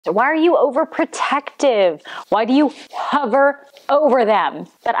Why are you overprotective? Why do you hover over them?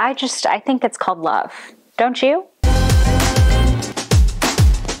 But I think it's called love. Don't you?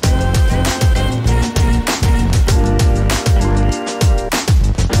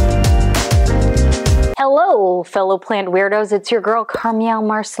 Hello, fellow plant weirdos. It's your girl, Carmiel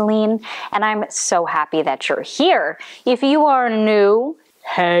Marceline, and I'm so happy that you're here. If you are new,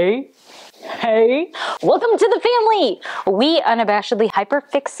 hey, welcome to the family. We unabashedly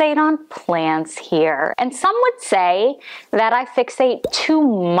hyperfixate on plants here. And some would say that I fixate too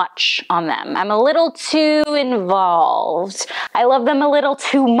much on them. I'm a little too involved. I love them a little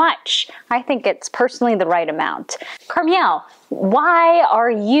too much. I think it's personally the right amount. Carmiel, why are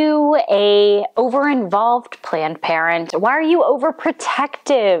you a over-involved plant parent? Why are you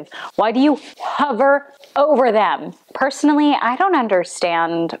overprotective? Why do you hover over them? Personally, I don't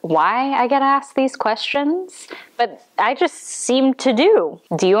understand why I get asked these questions, but I just seem to do.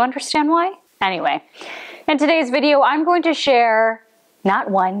 Do you understand why? Anyway, in today's video, I'm going to share not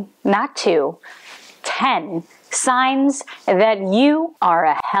one, not two, 10 signs that you are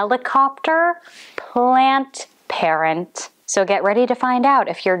a helicopter plant parent. So get ready to find out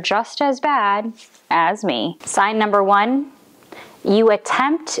if you're just as bad as me. Sign number 1, you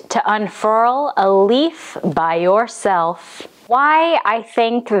attempt to unfurl a leaf by yourself. Why I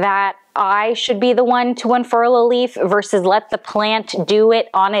think that I should be the one to unfurl a leaf versus let the plant do it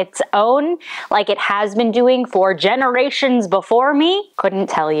on its own like it has been doing for generations before me? Couldn't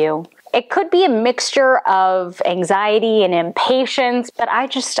tell you. It could be a mixture of anxiety and impatience, but I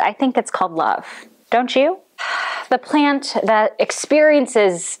think it's called love. Don't you? The plant that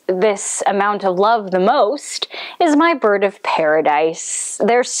experiences this amount of love the most is my bird of paradise.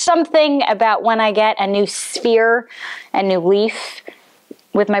 There's something about when I get a new sphere, a new leaf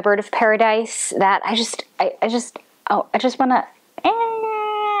with my bird of paradise that I just want to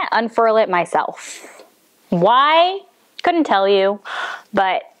unfurl it myself. Why? Couldn't tell you,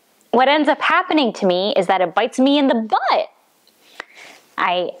 but what ends up happening to me is that it bites me in the butt.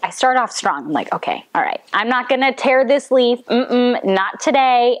 I start off strong. I'm like, okay, all right. I'm not gonna tear this leaf, not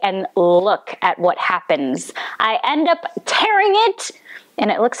today. And look at what happens. I end up tearing it and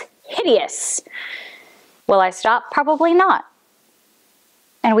it looks hideous. Will I stop? Probably not.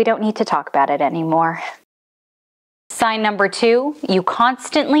 And we don't need to talk about it anymore. Sign number 2, you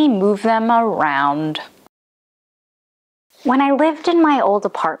constantly move them around. When I lived in my old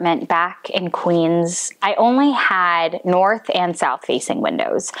apartment back in Queens, I only had north and south facing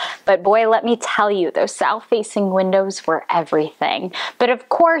windows. But boy, let me tell you, those south facing windows were everything. But of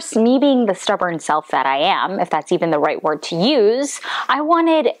course, me being the stubborn self that I am, if that's even the right word to use, I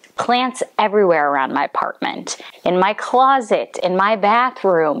wanted plants everywhere around my apartment. In my closet, in my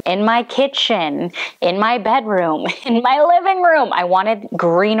bathroom, in my kitchen, in my bedroom, in my living room. I wanted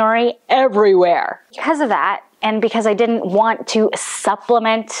greenery everywhere. Because of that, and because I didn't want to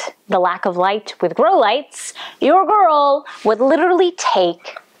supplement the lack of light with grow lights, your girl would literally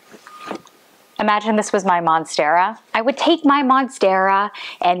take, imagine this was my monstera. I would take my monstera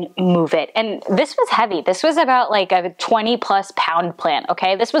and move it. And this was heavy. This was about like a 20+ pound plant,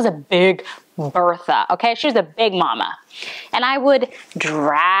 okay? This was a big Bertha, okay? She was a big mama. And I would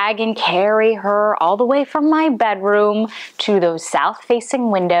drag and carry her all the way from my bedroom to those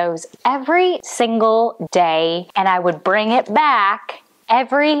south-facing windows every single day, and I would bring it back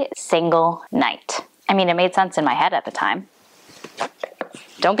every single night. I mean, it made sense in my head at the time.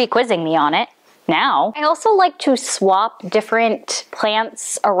 Don't be quizzing me on it now. I also like to swap different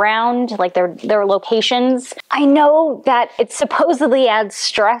plants around, like their locations. I know that it supposedly adds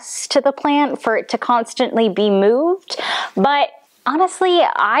stress to the plant for it to constantly be moved, but honestly,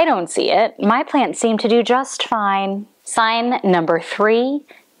 I don't see it. My plants seem to do just fine. Sign number 3,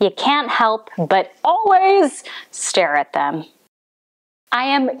 you can't help but always stare at them. I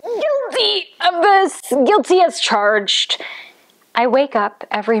am guilty of this, guilty as charged. I wake up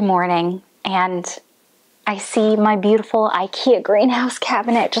every morning and I see my beautiful IKEA greenhouse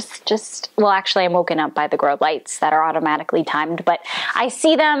cabinet well, actually I'm woken up by the grow lights that are automatically timed, but I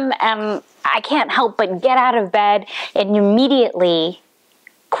see them and I can't help but get out of bed and immediately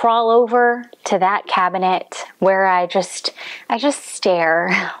crawl over to that cabinet where I just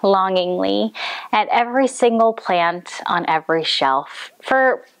stare longingly at every single plant on every shelf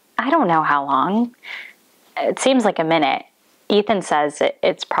for I don't know how long. It seems like a minute. Ethan says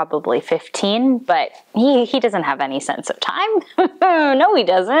it's probably 15, but he doesn't have any sense of time. No, he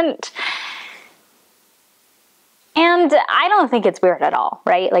doesn't. And I don't think it's weird at all,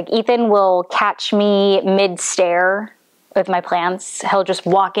 right? Like Ethan will catch me mid-stare with my plants. He'll just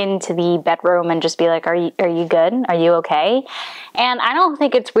walk into the bedroom and just be like, are you good? Are you okay? And I don't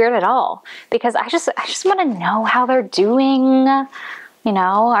think it's weird at all, because I just want to know how they're doing. You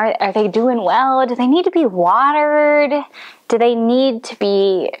know, are they doing well? Do they need to be watered? Do they need to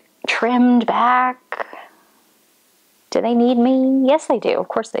be trimmed back? Do they need me? Yes, they do. Of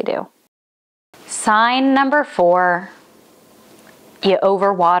course they do. Sign number 4, you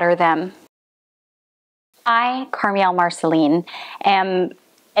overwater them. I, Carmiel Marceline, am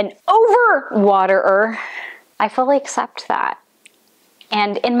an overwaterer. I fully accept that.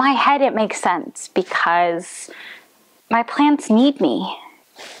 And in my head, it makes sense because my plants need me.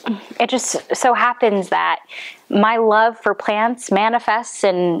 It just so happens that my love for plants manifests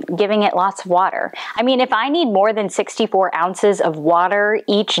in giving it lots of water. I mean, if I need more than 64 ounces of water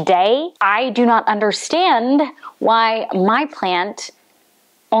each day, I do not understand why my plant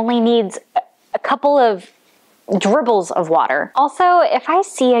only needs a couple of dribbles of water. Also, if I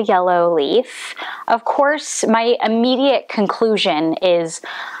see a yellow leaf, of course, my immediate conclusion is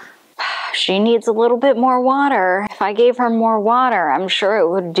she needs a little bit more water. If I gave her more water, I'm sure it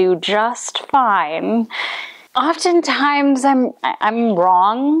would do just fine. Oftentimes, I'm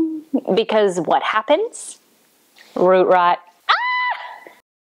wrong, because what happens? Root rot.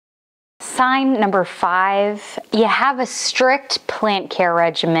 Sign number 5, you have a strict plant care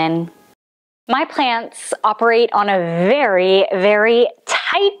regimen. My plants operate on a very, very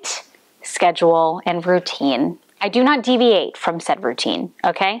tight schedule and routine. I do not deviate from said routine,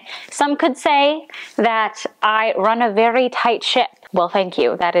 okay? Some could say that I run a very tight ship. Well, thank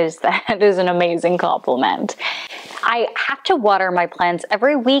you. That is an amazing compliment. I have to water my plants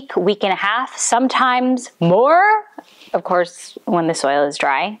every week, week and a half, sometimes more, of course, when the soil is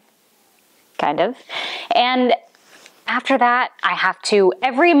dry, kind of. And after that, I have to,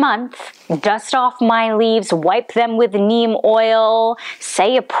 every month, dust off my leaves, wipe them with neem oil,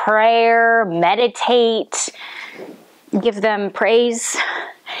 say a prayer, meditate, give them praise.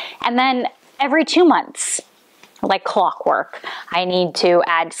 And then every 2 months, like clockwork, I need to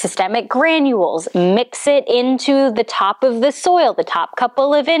add systemic granules, mix it into the top of the soil, the top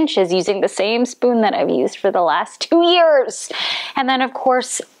couple of inches, using the same spoon that I've used for the last 2 years. And then, of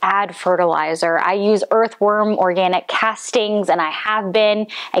course, add fertilizer. I use earthworm organic castings, and I have been,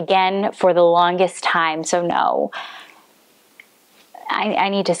 again, for the longest time. So no, I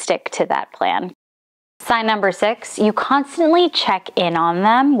need to stick to that plan. Sign number 6, you constantly check in on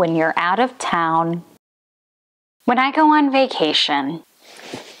them when you're out of town. When I go on vacation,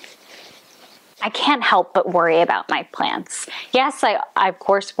 I can't help but worry about my plants. Yes, I of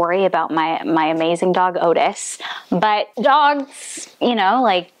course worry about my amazing dog Otis, but dogs, you know,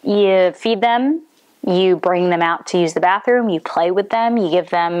 like, you feed them, you bring them out to use the bathroom, you play with them, you give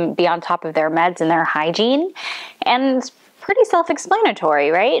them, be on top of their meds and their hygiene, and it's pretty self-explanatory,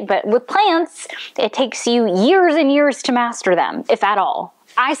 right? But with plants, it takes you years and years to master them, if at all.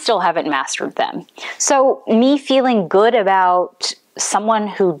 I still haven't mastered them. So me feeling good about someone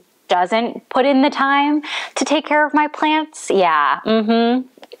who doesn't put in the time to take care of my plants, yeah,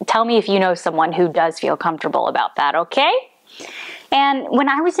 Tell me if you know someone who does feel comfortable about that, okay? And when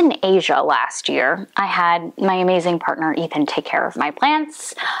I was in Asia last year, I had my amazing partner Ethan take care of my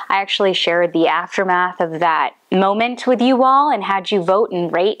plants. I actually shared the aftermath of that moment with you all and had you vote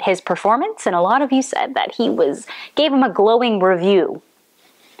and rate his performance, and a lot of you said that gave him a glowing review.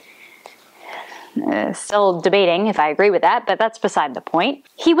 Still debating if I agree with that, but that's beside the point.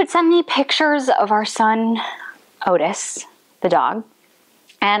 He would send me pictures of our son, Otis, the dog,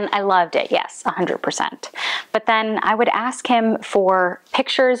 and I loved it, yes, 100%. But then I would ask him for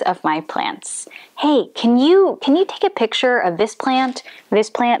pictures of my plants. Hey, can you take a picture of this plant, this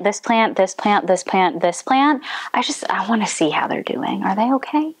plant, this plant, this plant, this plant, this plant? I want to see how they're doing. Are they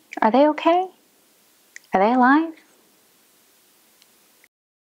okay? Are they okay? Are they alive?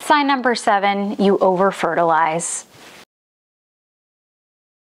 Sign number 7, you over-fertilize.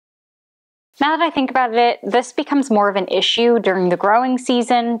 Now that I think about it, this becomes more of an issue during the growing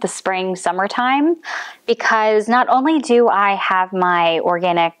season, the spring, summertime, because not only do I have my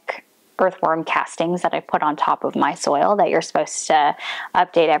organic earthworm castings that I put on top of my soil that you're supposed to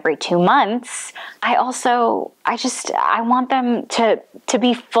update every 2 months, I want them to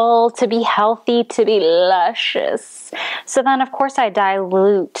be full, to be healthy, to be luscious. So then, of course, I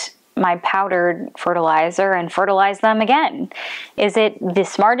dilute my powdered fertilizer and fertilize them again. Is it the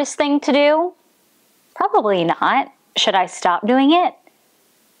smartest thing to do? Probably not. Should I stop doing it?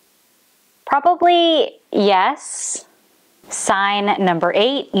 Probably yes. Sign number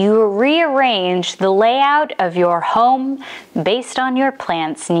 8, you rearrange the layout of your home based on your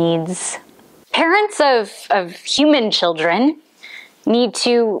plant's needs. Parents of human children need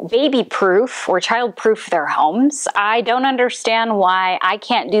to baby-proof or child-proof their homes. I don't understand why I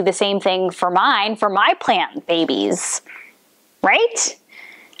can't do the same thing for my plant babies, right?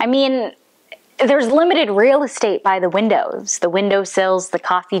 I mean, there's limited real estate by the windows, the windowsills, the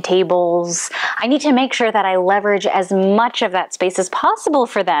coffee tables. I need to make sure that I leverage as much of that space as possible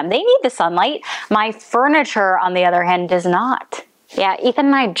for them. They need the sunlight. My furniture, on the other hand, does not. Yeah, Ethan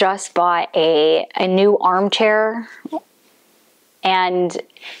and I just bought a new armchair, and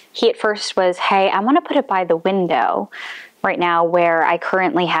he at first was, hey, I want to put it by the window right now where I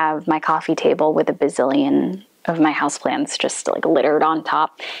currently have my coffee table with a bazillion of my houseplants just like littered on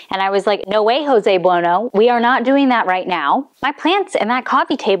top. And I was like, no way, Jose Bueno, we are not doing that right now. My plants and that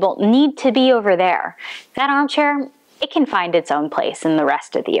coffee table need to be over there. That armchair, it can find its own place in the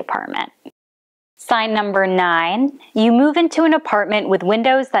rest of the apartment. Sign number 9, you move into an apartment with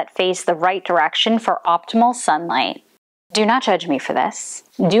windows that face the right direction for optimal sunlight. Do not judge me for this.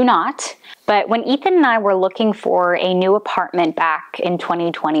 Do not. But when Ethan and I were looking for a new apartment back in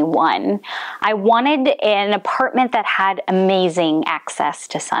 2021, I wanted an apartment that had amazing access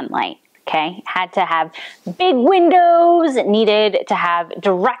to sunlight. Okay, had to have big windows, it needed to have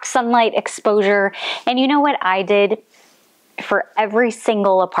direct sunlight exposure. And you know what I did for every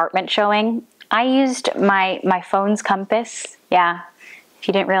single apartment showing? I used my phone's compass. Yeah, if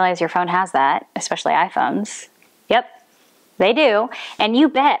you didn't realize your phone has that, especially iPhones. Yep. They do, and you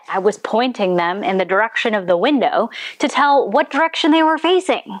bet I was pointing them in the direction of the window to tell what direction they were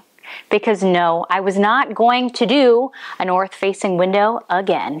facing. Because no, I was not going to do a north-facing window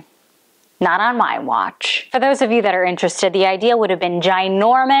again. Not on my watch. For those of you that are interested, the idea would have been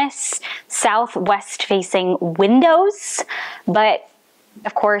ginormous southwest-facing windows, but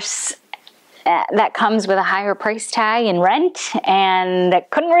of course, that comes with a higher price tag and rent, and I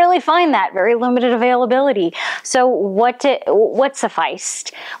couldn't really find that. Very limited availability. So what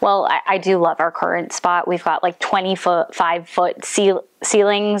sufficed? Well, I do love our current spot. We've got like 25-foot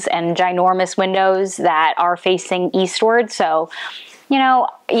ceilings and ginormous windows that are facing eastward. So, you know,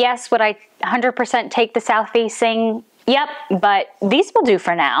 yes, would I 100% take the south facing? Yep, but these will do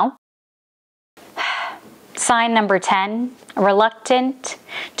for now. Sign number 10, reluctant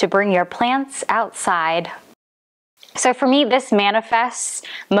to bring your plants outside. So for me, this manifests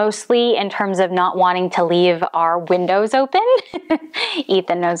mostly in terms of not wanting to leave our windows open.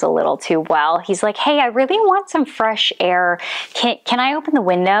 Ethan knows a little too well. He's like, hey, I really want some fresh air. Can I open the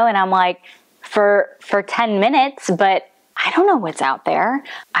window? And I'm like, for 10 minutes, but I don't know what's out there.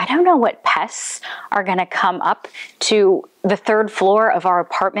 I don't know what pests are gonna come up to the 3rd floor of our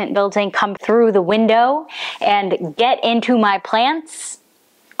apartment building, come through the window and get into my plants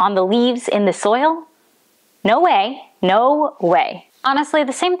on the leaves in the soil. No way, no way. Honestly,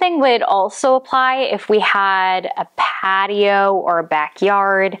 the same thing would also apply if we had a patio or a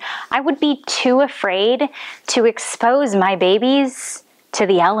backyard. I would be too afraid to expose my babies to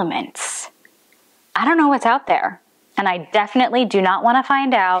the elements. I don't know what's out there, and I definitely do not want to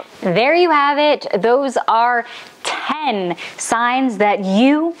find out. There you have it. Those are 10 signs that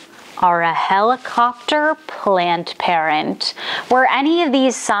you are a helicopter plant parent. Were any of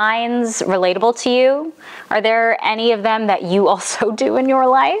these signs relatable to you? Are there any of them that you also do in your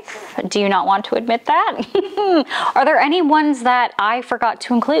life? Do you not want to admit that? Are there any ones that I forgot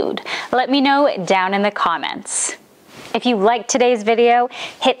to include? Let me know down in the comments. If you liked today's video,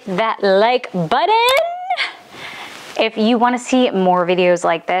 hit that like button. If you want to see more videos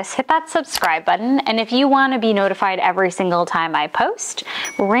like this, hit that subscribe button. And if you want to be notified every single time I post,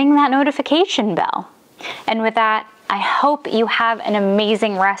 ring that notification bell. And with that, I hope you have an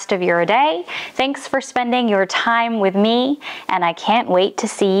amazing rest of your day. Thanks for spending your time with me, and I can't wait to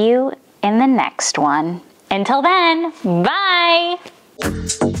see you in the next one. Until then, bye!